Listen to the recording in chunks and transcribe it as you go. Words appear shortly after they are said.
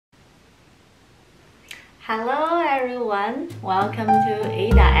Hello everyone, welcome to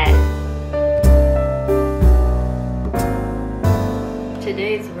Ada Ed.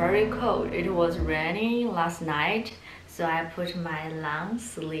 Today is very cold. It was raining last night, so I put my long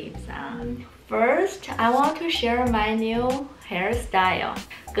sleeves on. First, I want to share my new hairstyle.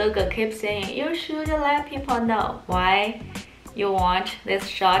 Gogo keeps saying you should let people know why you want this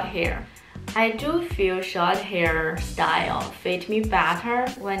short hair. I do feel short hair style fit me better.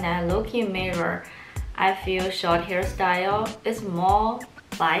 When I look in mirror, I feel short hairstyle is more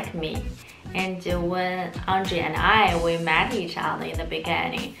like me. And when Andre and we met each other in the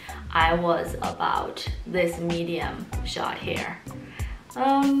beginning, I was about this medium short hair.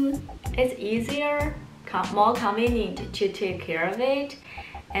 It's easier, more convenient to take care of it,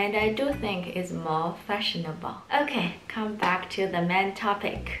 and I do think it's more fashionable. Okay, come back to the main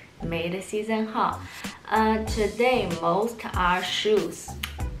topic, mid-season haul. Today most are shoes.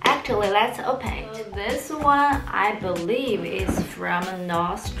 Actually, let's open it. This one I believe is from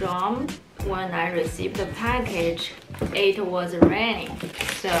Nordstrom. When I received the package, it was raining,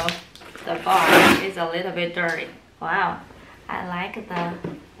 so the box is a little bit dirty. Wow, I like the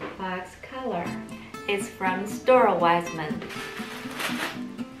box color. It's from Store Wiseman.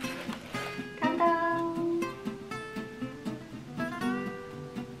 Ta-da!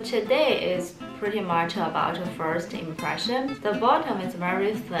 Today is pretty much about first impression. The bottom is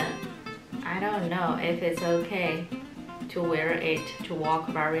very thin. I don't know if it's okay to wear it to walk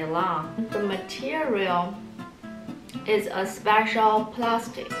very long. The material is a special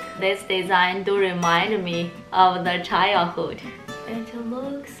plastic. This design do remind me of the childhood. It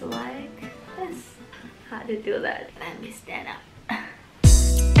looks like this. How to do that? Let me stand up.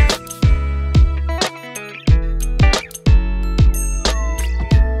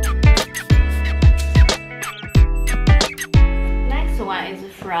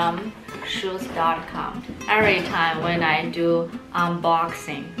 Is from shoes.com. Every time when I do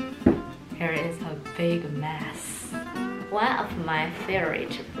unboxing, here is a big mess. One of my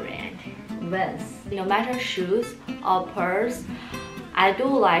favorite brand, Vans. No matter shoes or purse, I do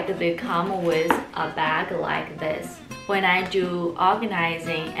like they come with a bag like this. When I do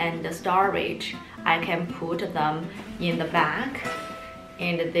organizing and storage, I can put them in the back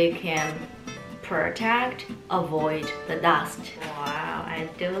and they can protect, avoid the dust. Wow, I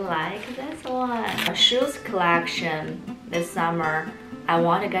do like this one. A shoes collection this summer, I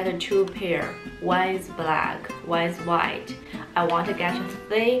want to get two pair. One is black, one is white. I want to get a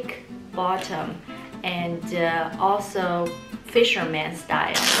thick bottom and also fisherman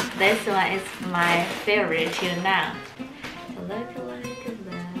style. This one is my favorite till now. Look like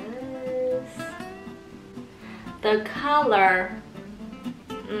this. The color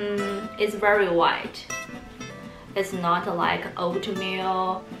it's very white. It's not like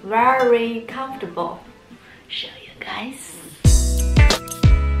oatmeal. Very comfortable. Show you guys.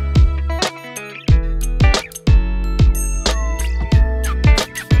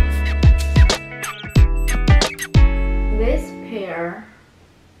 This pair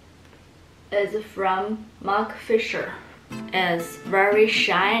is from Mark Fisher. It's very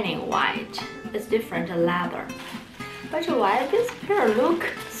shining white. It's different leather. But why this pair look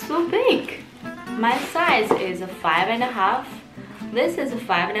so big? My size is 5.5. This is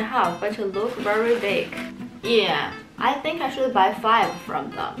 5.5, but it look very big. Yeah, I think I should buy 5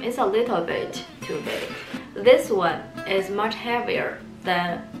 from them. It's a little bit too big. This one is much heavier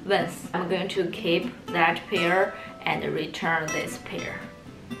than this. I'm going to keep that pair and return this pair.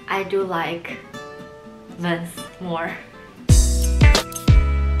 I do like this more.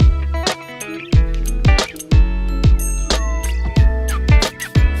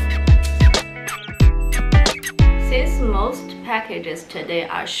 Since most packages today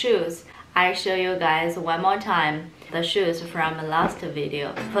are shoes, I show you guys one more time the shoes from the last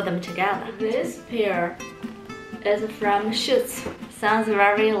video. Put them together. This pair is from Shoes. Sounds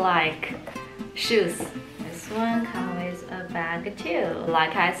very like shoes. This one comes with a bag too.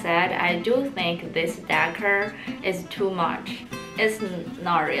 Like I said, I do think this decor is too much. It's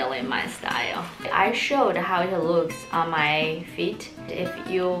not really my style. I showed how it looks on my feet. If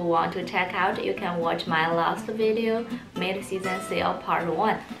you want to check out, you can watch my last video, mid-season sale part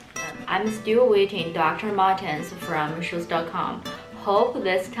 1. I'm still waiting Dr.Martens from shoes.com. Hope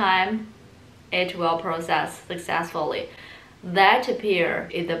this time it will process successfully. That pair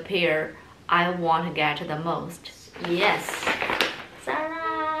is the pair I want to get the most. Yes, Zara!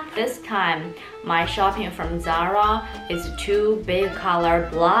 This time, my shopping from Zara is 2 big color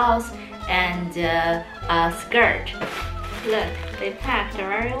blouse and a skirt. Look, they packed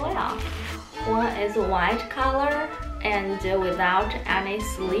very well. One is white color and without any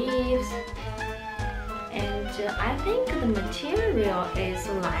sleeves. and I think the material is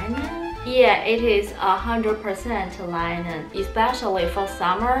linen. Yeah, it is 100% linen, especially for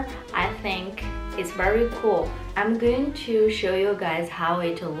summer. I think it's very cool. I'm going to show you guys how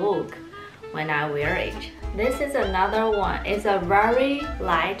it looks when I wear it. This is another one. It's a very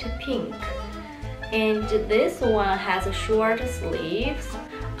light pink, and this one has short sleeves.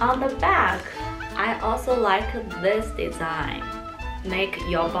 On the back, I also like this design. Make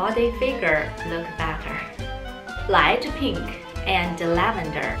your body figure look better. Light pink and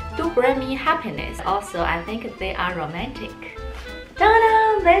lavender do bring me happiness. Also, I think they are romantic.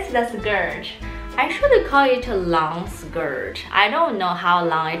 Ta-da! This is the skirt. I should call it a long skirt. I don't know how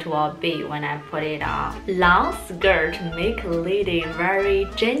long it will be when I put it on. Long skirt make lady very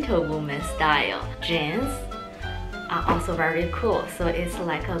gentlewoman style. Jeans are also very cool, so it's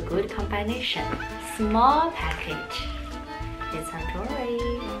like a good combination. Small package. It's a toy.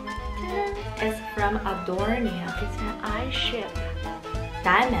 It's from Adornia. It's an eye shape.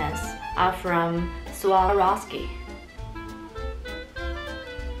 Diamonds are from Swarovski.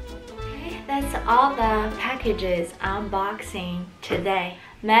 That's all the packages unboxing today.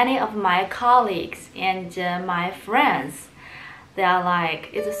 Many of my colleagues and my friends, they are like,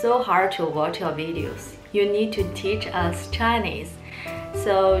 it's so hard to watch your videos. You need to teach us Chinese.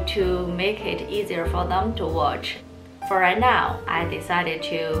 So to make it easier for them to watch, for right now, I decided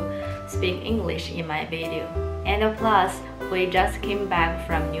to speak English in my video. And plus, we just came back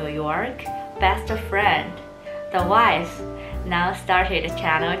from New York. Best friend, the wife, now started a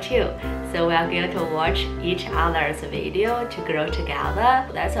channel too. So we are going to watch each other's video to grow together.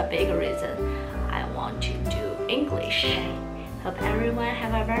 That's a big reason I want to do English. Hope everyone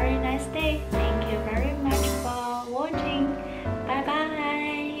have a very nice day. Thank you very much for watching.